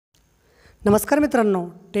नमस्कार मित्रांनो,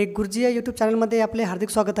 टेक गुरुजी या यूट्यूब चॅनलमध्ये आपले हार्दिक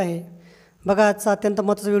स्वागत आहे। बघा, आजचा अत्यंत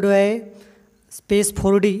महत्त्वाचा व्हिडिओ आहे स्पेस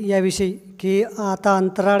 4D याविषयी, की आता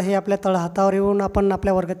अंतराळ हे आपल्या तळहातावर येऊन आपण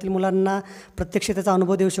आपल्या वर्गातील मुलांना प्रत्यक्ष त्याचा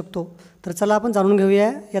अनुभव देऊ शकतो। तर चला आपण जाणून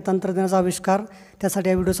घेऊया या तंत्रज्ञानाचा आविष्कार। त्यासाठी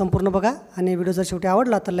हा व्हिडिओ संपूर्ण बघा आणि व्हिडिओ जर शेवटी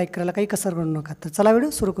आवडला तर लाईक करायला काही कसर करू नका। तर चला व्हिडिओ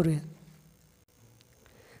सुरू करूया।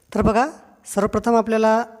 तर बघा, सर्वप्रथम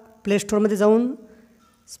आपल्याला प्ले स्टोअरमध्ये जाऊन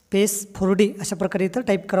स्पेस 4D अशा प्रकारे इथं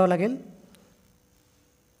टाईप करावं लागेल,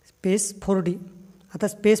 स्पेस 4D। आता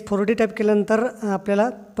स्पेस 4D टाईप केल्यानंतर आपल्याला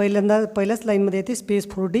पहिल्याच लाईनमध्ये येते स्पेस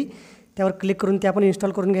 4D, त्यावर क्लिक करून ते आपण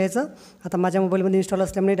इन्स्टॉल करून घ्यायचं। आता माझ्या मोबाईलमध्ये इन्स्टॉल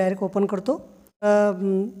असल्यामुळे डायरेक्ट ओपन करतो।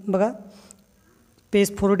 बघा,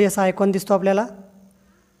 स्पेस 4D असा आयकॉन दिसतो आपल्याला।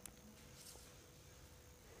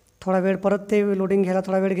 थोडा वेळ परत ते लोडिंग घ्यायला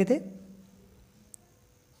थोडा वेळ घेते।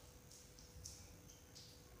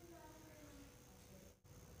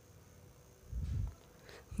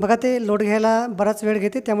 बघा, ते लोड घ्यायला बराच वेळ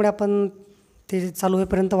घेते, त्यामुळे आपण ते चालू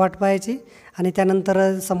होईपर्यंत वाट पाहायची। आणि त्यानंतर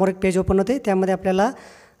समोर एक पेज ओपन होते, त्यामध्ये आपल्याला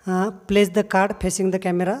place the card facing the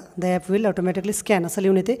camera, the app will automatically scan असं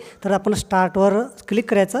लिहून येते। तर आपण स्टार्टवर क्लिक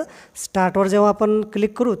करायचं। स्टार्टवर जेव्हा आपण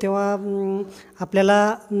क्लिक करू तेव्हा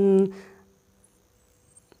आपल्याला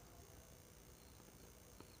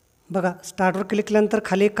बघा, स्टार्टवर क्लिक केल्यानंतर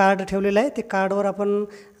खाली कार्ड ठेवलेलं आहे, ते कार्डवर आपण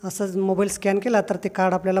असं मोबाईल स्कॅन केला तर ते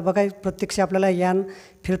कार्ड आपल्याला बघा प्रत्यक्ष आपल्याला यान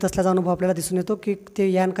फिरत असल्याचा अनुभव आपल्याला दिसून येतो, की ते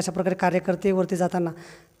यान कशाप्रकारे कार्य करते वरती जाताना।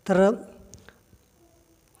 तर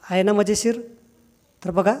आहे ना मजेशीर?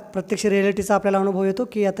 तर बघा, प्रत्यक्ष रिॲलिटीचा आपल्याला अनुभव येतो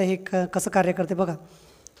की आता हे कसं कार्य करते बघा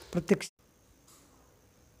प्रत्यक्ष।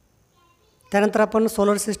 त्यानंतर आपण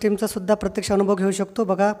सोलर सिस्टीमचा सुद्धा प्रत्यक्ष अनुभव घेऊ शकतो।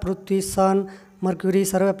 बघा, पृथ्वी, सन, मर्क्युरी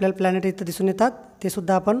सर्व आपल्याला प्लॅनेट इथं दिसून येतात, ते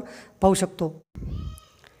सुद्धा आपण पाहू शकतो।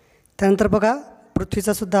 त्यानंतर बघा,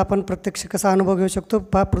 पृथ्वीचा सुद्धा आपण प्रत्यक्ष कसा अनुभव घेऊ शकतो।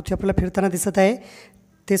 पृथ्वी आपल्याला फिरताना दिसत आहे,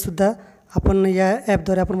 ते सुद्धा आपण या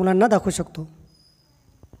ॲपद्वारे आपण मुलांना दाखवू शकतो।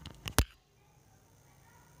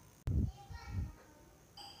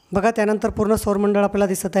 बघा, त्यानंतर पूर्ण सौरमंडळ आपल्याला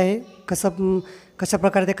दिसत आहे, कशा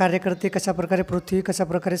प्रकारे ते कार्य करते, कशाप्रकारे पृथ्वी,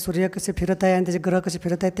 कशाप्रकारे सूर्य कसे फिरत आहे आणि त्याचे ग्रह कसे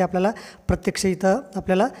फिरत आहेत ते आपल्याला प्रत्यक्ष इथं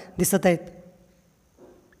आपल्याला दिसत आहेत।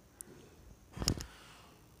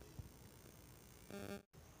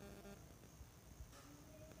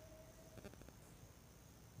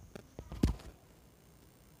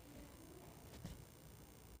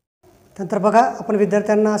 त्यानंतर बघा, आपण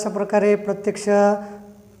विद्यार्थ्यांना अशा प्रकारे प्रत्यक्ष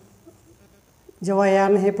जेव्हा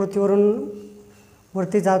यान हे पृथ्वीवरून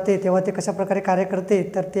वरती जाते तेव्हा ते कशाप्रकारे कार्य करते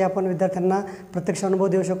तर ते आपण विद्यार्थ्यांना प्रत्यक्ष अनुभव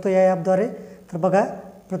देऊ शकतो या ॲपद्वारे। तर बघा,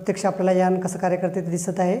 प्रत्यक्ष आपल्याला यान कसं कार्य करते ते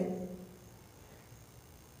दिसत आहे।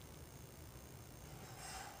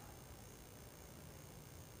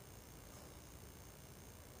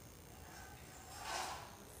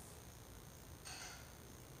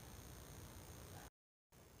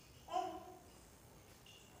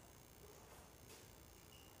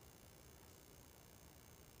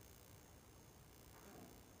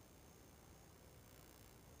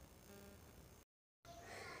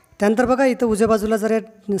 त्यानंतर बघा, इथं उजव्या बाजूला जर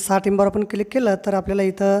 6 टिंबावर आपण क्लिक केलं तर आपल्याला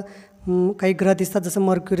इथं काही ग्रह दिसतात, जसं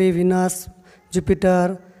मर्क्युरी, व्हीनस,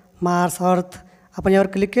 ज्युपिटर, मार्स, अर्थ। आपण यावर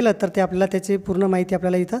क्लिक केलं तर ते आपल्याला त्याची पूर्ण माहिती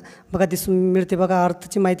आपल्याला इथं बघा दिसून मिळते। बघा,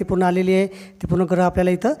 अर्थची माहिती पूर्ण आलेली आहे, ते पूर्ण ग्रह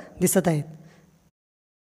आपल्याला इथं दिसत आहेत।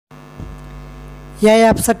 या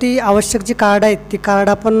ॲपसाठी आवश्यक जी कार्ड आहेत ती कार्ड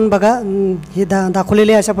आपण बघा हे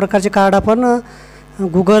दाखवलेले अशा प्रकारचे कार्ड आपण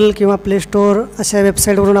गुगल किंवा प्ले स्टोअर अशा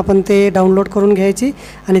वेबसाईटवरून आपण ते डाउनलोड करून घ्यायची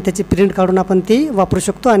आणि त्याची प्रिंट काढून आपण ती वापरू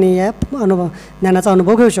शकतो आणि या ज्ञानाचा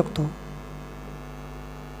अनुभव घेऊ शकतो।